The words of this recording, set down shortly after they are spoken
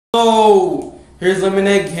Hello, here's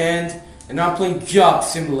Lemonade Hand, and I'm playing Job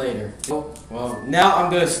Simulator. Well, now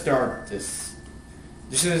I'm gonna start this.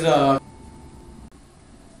 This is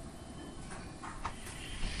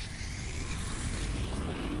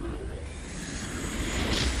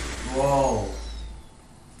Whoa.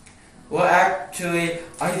 Well, actually,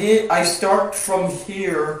 I start from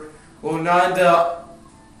here. Well, not the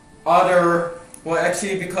other. Well,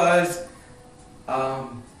 actually, because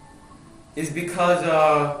it's because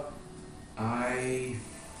I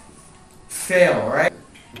fail, right?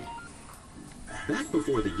 Back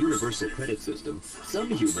before the universal credit system, some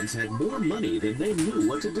humans had more money than they knew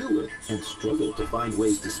what to do with, and struggled to find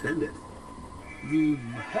ways to spend it.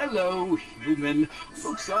 Hello, human.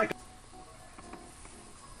 Looks like...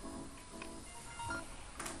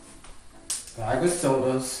 Bag of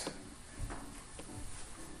sodas.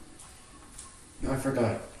 No, I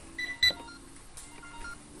forgot.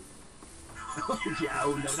 Oh, yeah,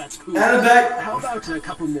 oh, no, that's cool. And a bag. How about a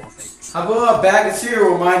couple more things? How about a bag of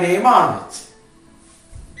cereal with my name on it?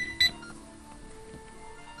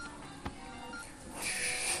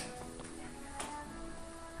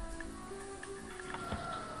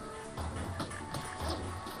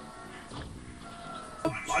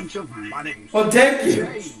 A bunch of money. Well, thank you.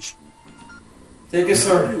 Change. Thank you,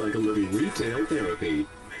 sir. Nothing like a little retail therapy.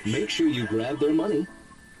 Make sure you grab their money.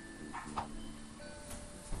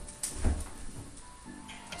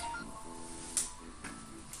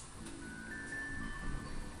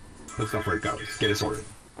 Let's not break out. Get it sorted.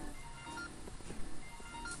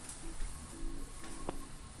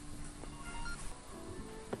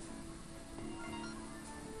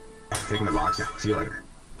 Taking the box now. See you later.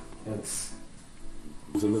 It's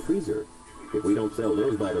In the freezer. If we don't sell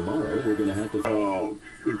those by tomorrow, we're gonna have to... Oh,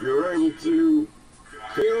 if you're able to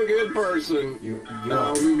feel a good person,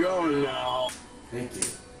 I'll be going now. Thank you.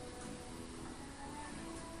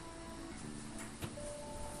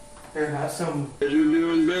 Here, have some. You're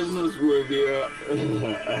doing business with you.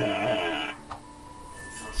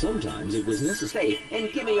 Sometimes it was necessary.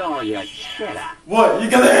 And give me all your cheddar. What? You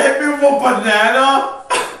gonna hit me with a banana?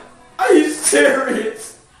 Are you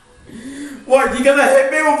serious? What? You gonna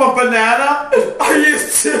hit me with a banana? Are you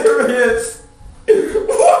serious?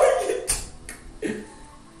 What are you doing?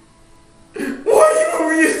 Why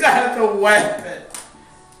are you use that as a weapon?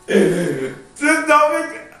 There's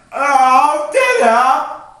nothing. How can it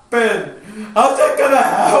happen? How's that gonna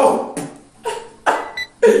help?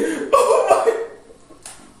 Oh my.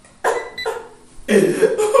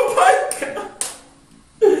 Oh my god.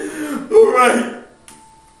 Alright.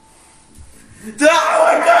 Oh, I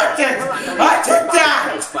got it! I took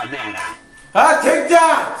that! Banana. I take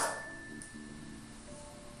that!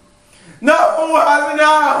 No, what happened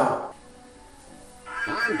now?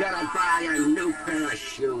 I'm gonna buy a new pair of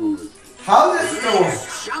shoes. How this going?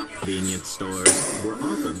 Convenience stores were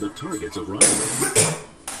often the targets of robbery.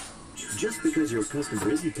 Just because your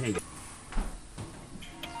customer isn't paying...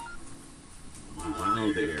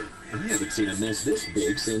 Wow there. I haven't seen a mess this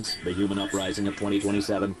big since the human uprising of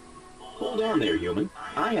 2027. Hold on there, human.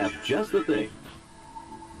 I have just the thing.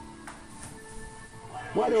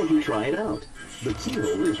 Why don't you try it out? The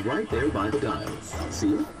keyhole is right there by the dial.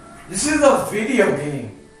 See it? This is a video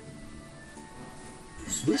game.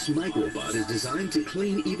 This microbot is designed to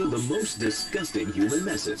clean even the most disgusting human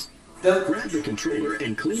messes. That, Grab the controller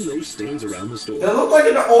and clean those stains around the store. that look like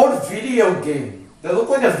an old video game. That look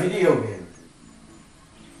like a video game.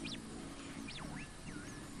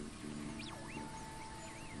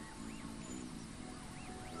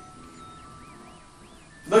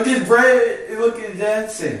 Look at Bray, look at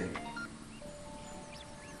dancing.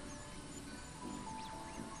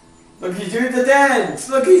 Look, he's doing the dance.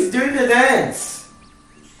 Look, he's doing the dance.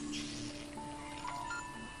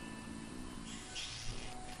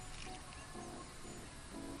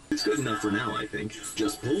 It's good enough for now, I think.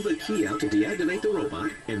 Just pull the key out to deactivate the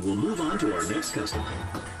robot, and we'll move on to our next customer.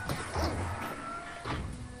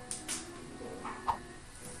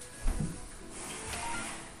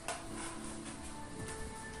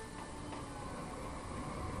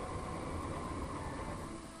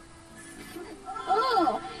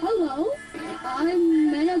 Oh, hello.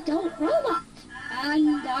 I'm an adult robot,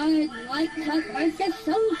 and I'd like to purchase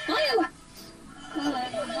some fireworks.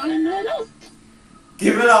 I'm an adult.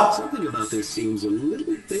 Give it up. Something about this seems a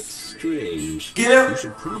little bit strange. Get out. You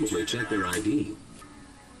should probably check their ID.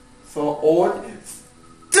 For old.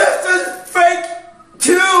 This is fake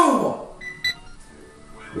too. Well,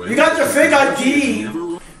 You got your fake ID.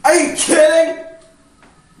 never- Are you kidding?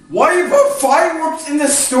 Why do you put fireworks in the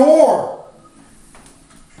store?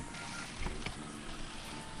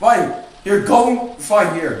 Why? You're going.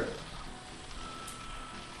 Fine here.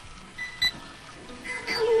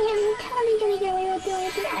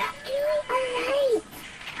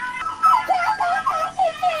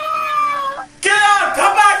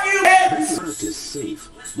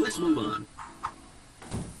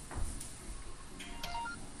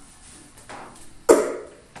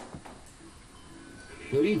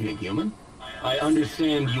 Good evening, human. I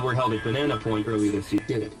understand you were held at Banana Point earlier this year.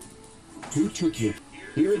 Did it? Who took you?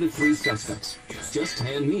 Here are the 3 suspects. Just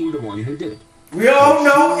hand me the one who did it. We all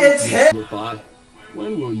know it's him. Robot,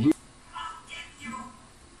 when will you...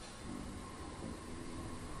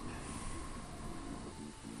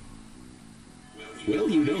 Well,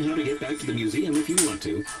 you know how to get back to the museum if you want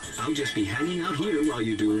to. I'll just be hanging out here while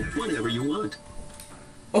you do whatever you want.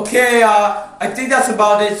 Okay, I think that's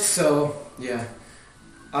about it, so, yeah.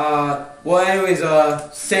 Well, anyways,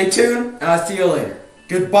 stay tuned, and I'll see you later.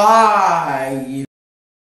 Goodbye!